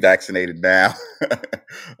 we're fully vaccinated now.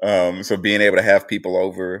 So being able to have people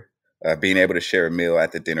over, being able to share a meal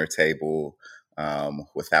at the dinner table,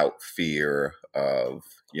 without fear of,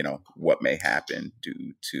 what may happen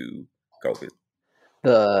due to COVID.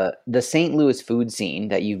 The St. Louis food scene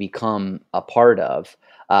that you become a part of,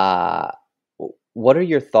 what are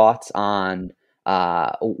your thoughts on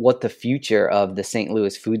what the future of the St.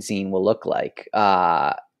 Louis food scene will look like?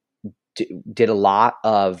 Did a lot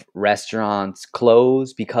of restaurants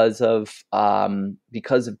close because of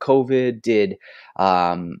COVID? Did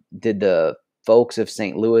the folks of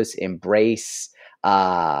St. Louis embrace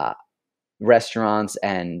restaurants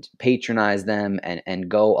and patronize them and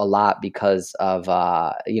go a lot because of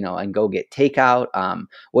and go get takeout?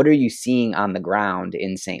 What are you seeing on the ground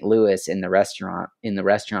in St. Louis in the restaurant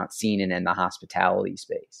scene and in the hospitality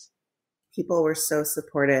space? People were so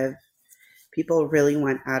supportive. People really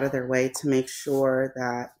went out of their way to make sure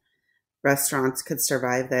that restaurants could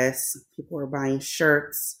survive this. People were buying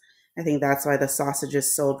shirts. I think that's why the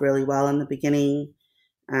sausages sold really well in the beginning.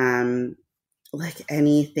 Like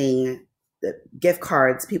anything, gift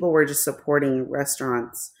cards, people were just supporting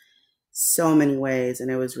restaurants so many ways.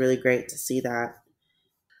 And it was really great to see that.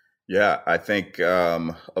 Yeah, I think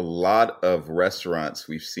a lot of restaurants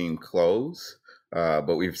we've seen close.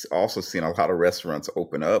 But we've also seen a lot of restaurants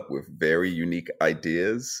open up with very unique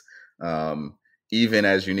ideas, even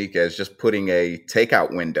as unique as just putting a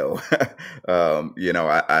takeout window.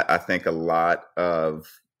 I think a lot of,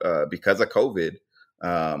 because of COVID,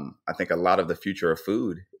 I think a lot of the future of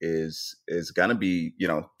food is going to be,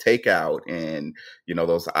 takeout and,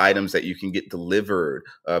 those items that you can get delivered.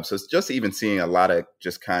 So it's just even seeing a lot of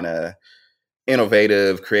just kind of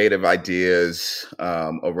innovative, creative ideas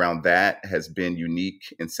around that has been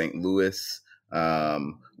unique in St. Louis.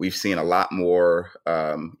 We've seen a lot more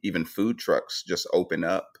even food trucks just open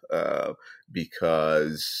up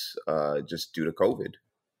because just due to COVID.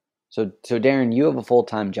 So Darren, you have a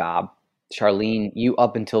full-time job. Charlene, you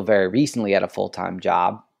up until very recently had a full-time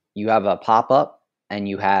job. You have a pop-up and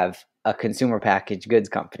you have a consumer packaged goods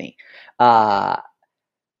company.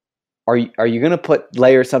 Are you going to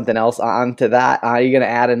layer something else onto that? Are you going to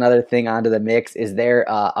add another thing onto the mix? Is there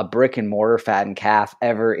a brick and mortar Fattened Caf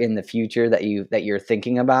ever in the future that you're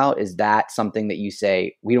thinking about? Is that something that you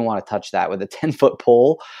say, we don't want to touch that with a 10-foot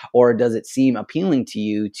pole? Or does it seem appealing to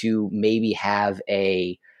you to maybe have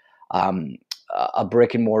a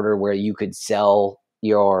brick and mortar where you could sell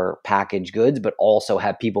your packaged goods, but also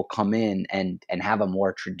have people come in and have a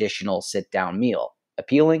more traditional sit down meal?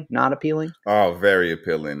 Appealing, not appealing? Oh, very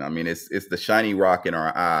appealing. I mean, it's the shiny rock in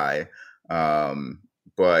our eye,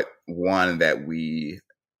 but one that we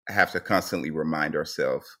have to constantly remind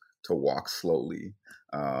ourselves to walk slowly,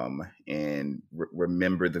 and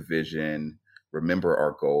remember the vision, remember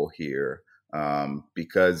our goal here.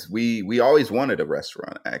 Because we always wanted a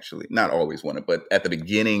restaurant, actually. Not always wanted, but at the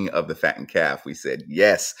beginning of the Fattened Caf, we said,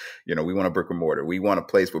 yes, we want a brick and mortar. We want a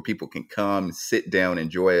place where people can come, sit down,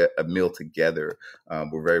 enjoy a meal together.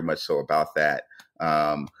 We're very much so about that.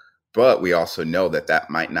 But we also know that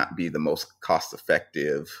might not be the most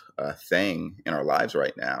cost-effective thing in our lives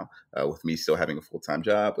right now, with me still having a full-time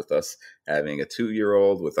job, with us having a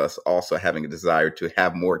 2-year-old, with us also having a desire to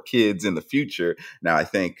have more kids in the future. Now, I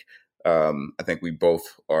think we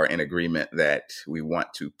both are in agreement that we want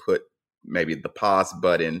to put maybe the pause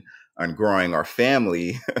button on growing our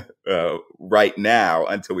family right now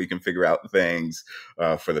until we can figure out things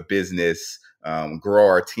for the business, grow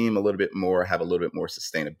our team a little bit more, have a little bit more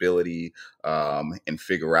sustainability, and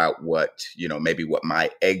figure out what my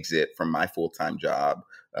exit from my full-time job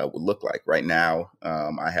would look like. Right now,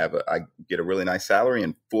 I get a really nice salary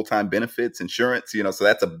and full-time benefits, insurance, so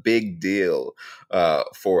that's a big deal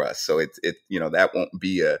for us. So it that won't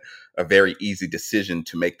be a very easy decision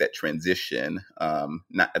to make that transition,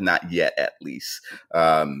 not yet, at least.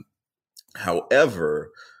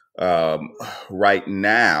 However, right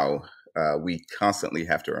now, we constantly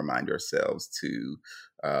have to remind ourselves to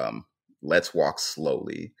let's walk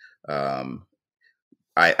slowly.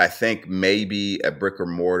 I think maybe a brick or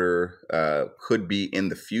mortar could be in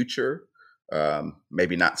the future,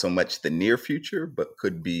 maybe not so much the near future, but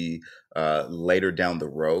could be later down the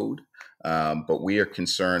road. But we are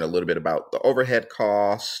concerned a little bit about the overhead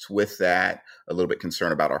cost with that, a little bit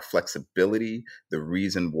concerned about our flexibility. The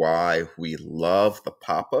reason why we love the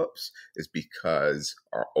pop-ups is because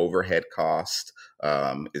our overhead cost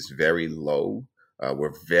is very low.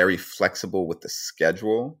 We're very flexible with the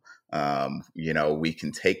schedule. We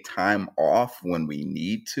can take time off when we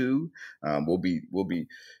need to. We'll be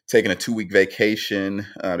taking a 2-week vacation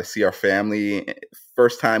to see our family,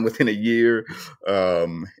 first time within a year,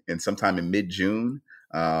 and sometime in mid-June.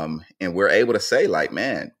 And we're able to say, like,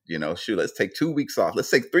 man, shoot, let's take 2 weeks off.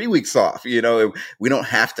 Let's take 3 weeks off. We don't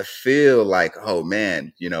have to feel like, oh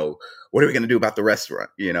man, what are we going to do about the restaurant?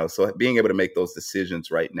 So being able to make those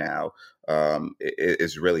decisions right now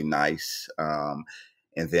is really nice.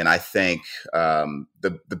 And then I think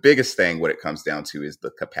the biggest thing, what it comes down to, is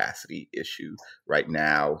the capacity issue right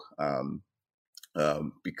now,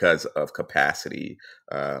 because of capacity.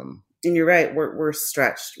 And you're right, we're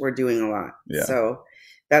stretched. We're doing a lot. Yeah. So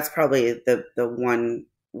that's probably the one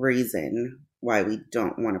reason why we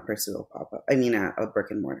don't want to pursue a pop-up. I mean, a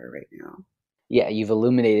brick and mortar right now. Yeah, you've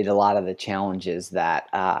illuminated a lot of the challenges that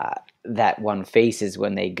one faces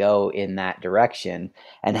when they go in that direction,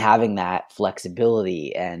 and having that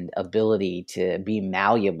flexibility and ability to be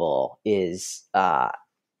malleable is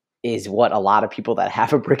what a lot of people that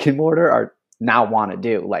have a brick and mortar are now want to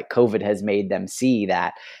do. Like, COVID has made them see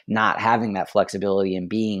that not having that flexibility and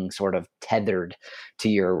being sort of tethered to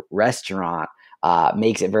your restaurant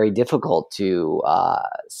makes it very difficult to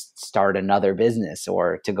start another business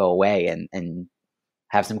or to go away and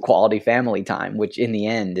have some quality family time, which in the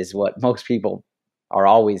end is what most people are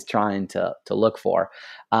always trying to look for.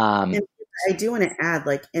 And I do want to add,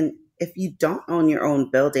 and if you don't own your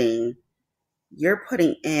own building, you're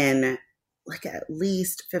putting in at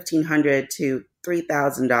least $1,500 to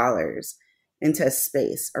 $3,000 into a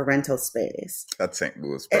space, a rental space. That's St.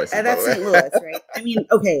 Louis prices. And that's St. Louis, right? I mean,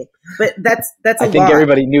 okay, but that's a lot. I think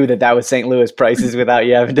everybody knew that was St. Louis prices without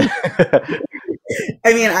you having to.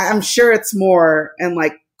 I mean, I'm sure it's more in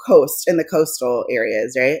in the coastal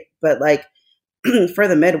areas, right? But for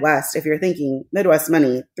the Midwest, if you're thinking Midwest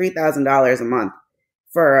money, $3,000 a month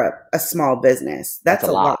for a small business, that's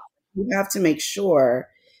a lot. You have to make sure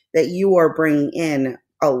that you are bringing in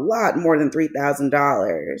a lot more than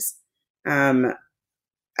 $3,000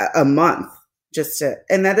 a month,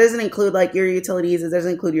 and that doesn't include your utilities. It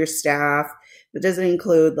doesn't include your staff. It doesn't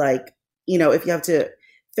include if you have to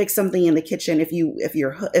fix something in the kitchen,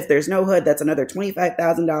 if there's no hood, that's another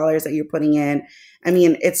 $25,000 that you're putting in. I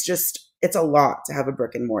mean, it's a lot to have a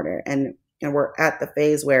brick and mortar, and we're at the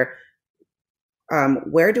phase where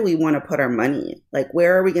where do we want to put our money? Like,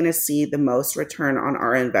 where are we going to see the most return on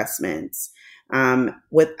our investments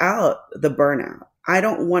without the burnout? I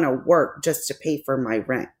don't want to work just to pay for my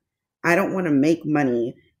rent. I don't want to make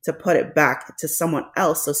money to put it back to someone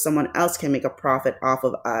else so someone else can make a profit off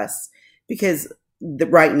of us. Because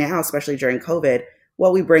right now, especially during COVID,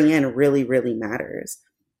 what we bring in really, really matters.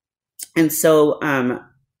 And so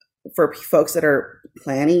for folks that are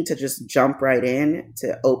planning to just jump right in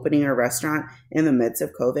to opening a restaurant in the midst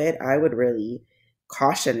of COVID, I would really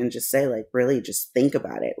caution and just say, like, really just think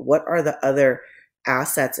about it. What are the other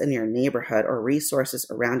assets in your neighborhood or resources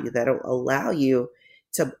around you that will allow you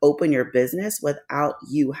to open your business without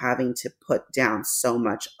you having to put down so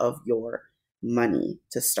much of your money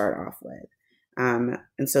to start off with?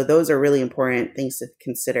 And so those are really important things to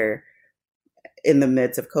consider in the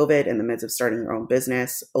midst of COVID, in the midst of starting your own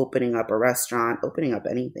business, opening up a restaurant, opening up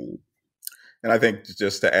anything. And I think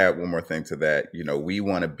just to add one more thing to that, we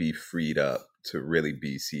want to be freed up to really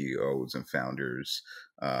be CEOs and founders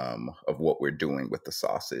of what we're doing with the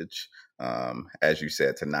sausage. As you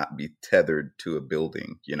said, to not be tethered to a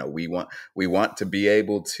building. We want to be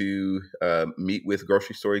able to meet with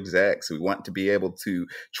grocery store execs. We want to be able to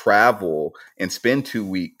travel and spend 2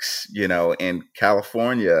 weeks, in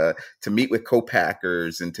California to meet with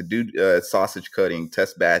co-packers and to do sausage cutting,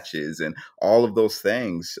 test batches, and all of those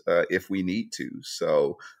things if we need to.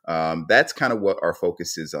 So that's kind of what our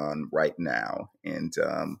focus is on right now, and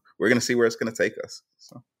we're going to see where it's going to take us.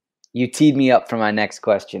 So. You teed me up for my next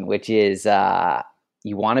question, which is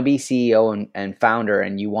you want to be CEO and founder,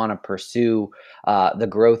 and you want to pursue the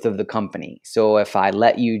growth of the company. So if I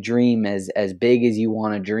let you dream as big as you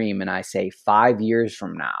want to dream, and I say 5 years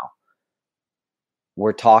from now,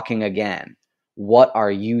 we're talking again, what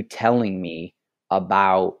are you telling me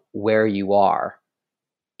about where you are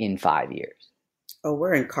in 5 years? Oh,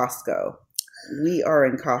 we're in Costco. We are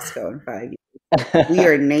in Costco in 5 years. We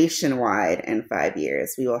are nationwide in 5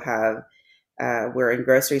 years. We will have, we're in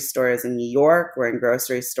grocery stores in New York. We're in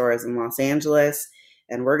grocery stores in Los Angeles.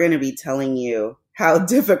 And we're going to be telling you how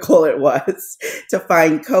difficult it was to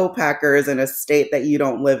find co-packers in a state that you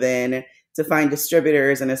don't live in, to find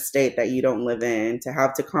distributors in a state that you don't live in, to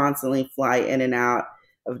have to constantly fly in and out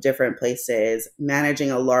of different places, managing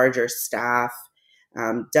a larger staff,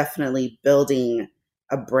 definitely building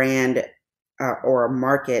a brand or a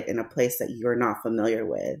market in a place that you're not familiar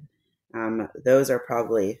with. Those are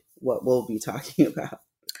probably what we'll be talking about.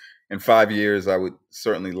 In 5 years, I would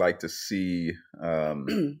certainly like to see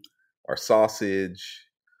our sausage,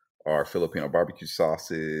 our Filipino barbecue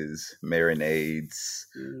sauces, marinades,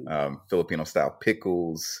 Filipino-style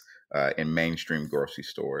pickles in mainstream grocery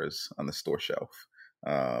stores on the store shelf.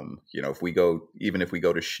 If we go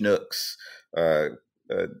to Schnucks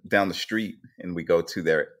down the street and we go to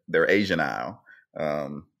their Asian aisle,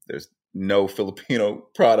 there's no Filipino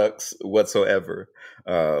products whatsoever,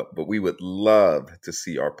 but we would love to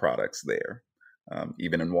see our products there,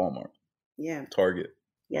 even in Walmart, Target.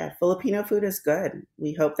 Yeah, Filipino food is good.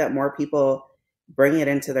 We hope that more people bring it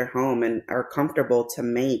into their home and are comfortable to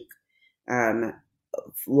make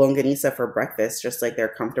longanisa for breakfast, just like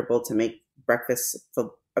they're comfortable to make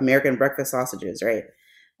American breakfast sausages, right?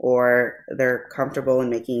 Or they're comfortable in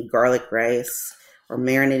making garlic rice or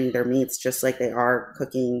marinating their meats just like they are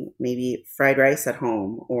cooking maybe fried rice at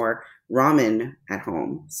home or ramen at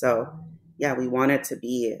home. So yeah, we want it to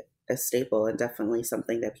be a staple and definitely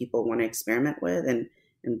something that people want to experiment with and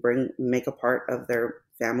make a part of their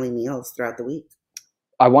family meals throughout the week.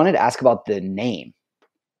 I wanted to ask about the name.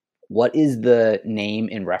 What is the name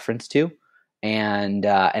in reference to? And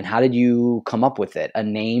how did you come up with it? A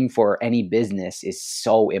name for any business is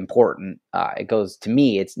so important. It goes, to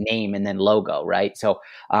me, it's name and then logo, right? So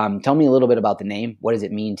tell me a little bit about the name. What does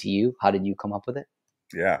it mean to you? How did you come up with it?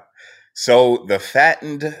 Yeah. So the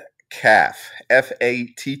Fattened Caf,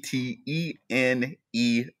 Fattened,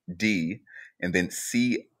 and then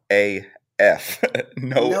CAF,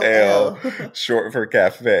 no L, short for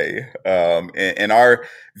cafe. In our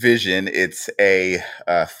vision, it's a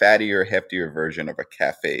fattier, heftier version of a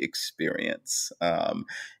cafe experience.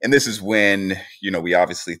 And this is when, we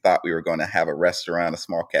obviously thought we were going to have a restaurant, a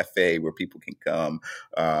small cafe where people can come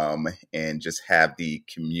and just have the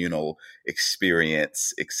communal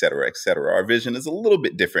experience, et cetera, et cetera. Our vision is a little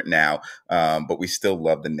bit different now, but we still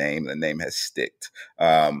love the name. The name has sticked.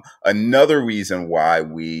 Another reason why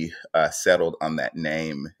we settled on that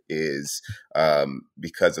name is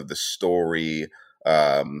because of the story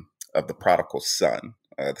of the prodigal son.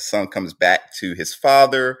 the son comes back to his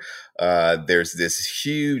father. There's this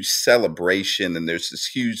huge celebration and there's this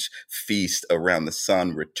huge feast around the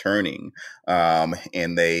son returning.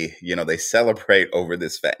 And they celebrate over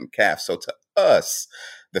this fattened calf. So to us,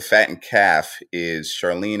 the fattened calf is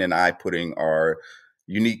Charlene and I putting our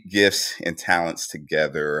unique gifts and talents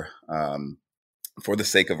together, for the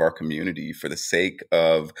sake of our community, for the sake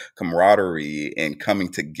of camaraderie and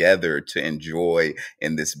coming together to enjoy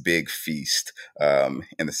in this big feast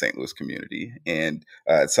in the St. Louis community. And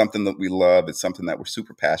it's something that we love. It's something that we're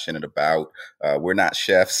super passionate about. We're not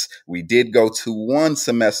chefs. We did go to one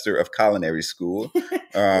semester of culinary school.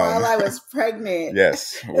 While I was pregnant.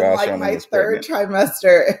 Yes. While like my third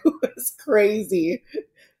trimester. It was crazy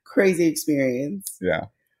experience. Yeah.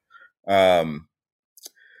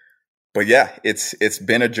 But yeah, it's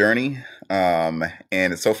been a journey, and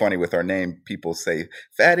it's so funny with our name. People say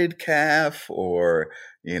 "Fatted Caf," or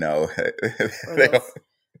they'll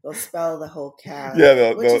spell the whole calf.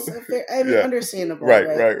 Yeah, which is understandable,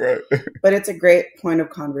 right. But it's a great point of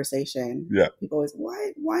conversation. Yeah, people always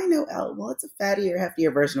why no L? Well, it's a fattier,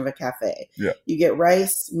 heftier version of a cafe. Yeah, you get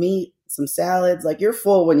rice, meat, some salads. Like you're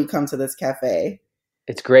full when you come to this cafe.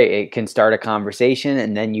 It's great. It can start a conversation,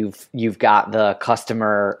 and then you've got the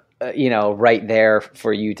customer, right there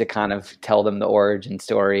for you to kind of tell them the origin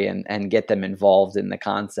story and get them involved in the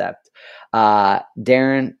concept.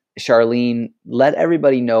 Darren, Charlene, let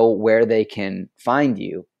everybody know where they can find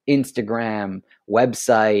you. Instagram,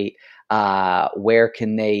 website, where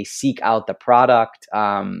can they seek out the product?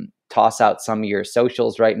 Toss out some of your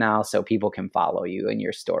socials right now so people can follow you and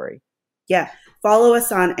your story. Yeah. Follow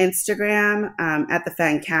us on Instagram at the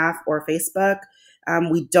Fattened Caf or Facebook.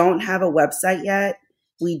 We don't have a website yet.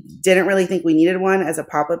 We didn't really think we needed one as a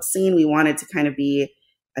pop-up scene. We wanted to kind of be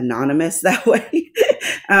anonymous that way.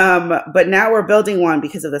 But now we're building one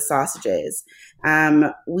because of the sausages.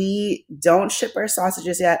 We don't ship our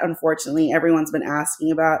sausages yet, unfortunately. Everyone's been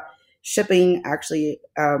asking about shipping. Actually,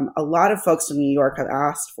 a lot of folks from New York have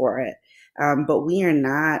asked for it, but we are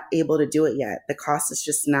not able to do it yet. The cost is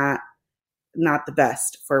just not the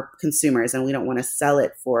best for consumers, and we don't want to sell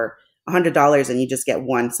it for $100 and you just get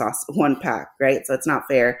one pack, right? So it's not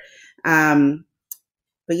fair. But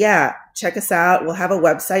yeah, check us out. We'll have a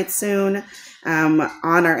website soon. On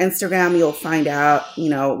our Instagram, you'll find out,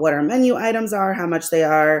 what our menu items are, how much they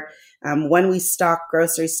are, when we stock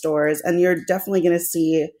grocery stores, and you're definitely going to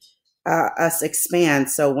see us expand.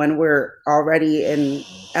 So when we're already in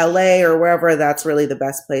LA or wherever, that's really the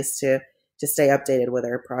best place to stay updated with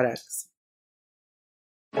our products.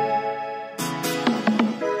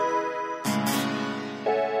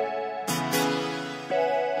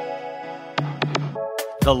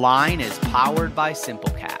 The Line is powered by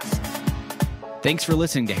Simplecast. Thanks for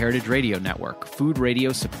listening to Heritage Radio Network, food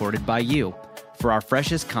radio supported by you. For our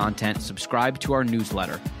freshest content, subscribe to our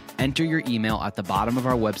newsletter. Enter your email at the bottom of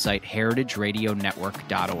our website,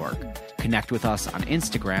 heritageradionetwork.org. Connect with us on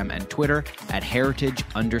Instagram and Twitter at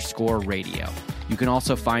heritage_radio. You can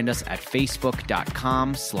also find us at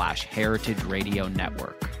facebook.com/Heritage Radio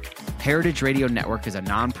Network. Heritage Radio Network is a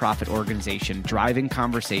nonprofit organization driving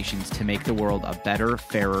conversations to make the world a better,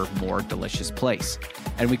 fairer, more delicious place.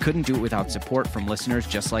 And we couldn't do it without support from listeners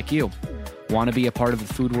just like you. Want to be a part of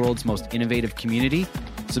the food world's most innovative community?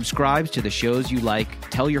 Subscribe to the shows you like,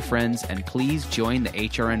 tell your friends, and please join the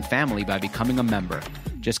HRN family by becoming a member.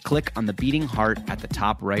 Just click on the beating heart at the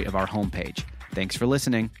top right of our homepage. Thanks for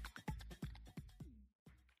listening.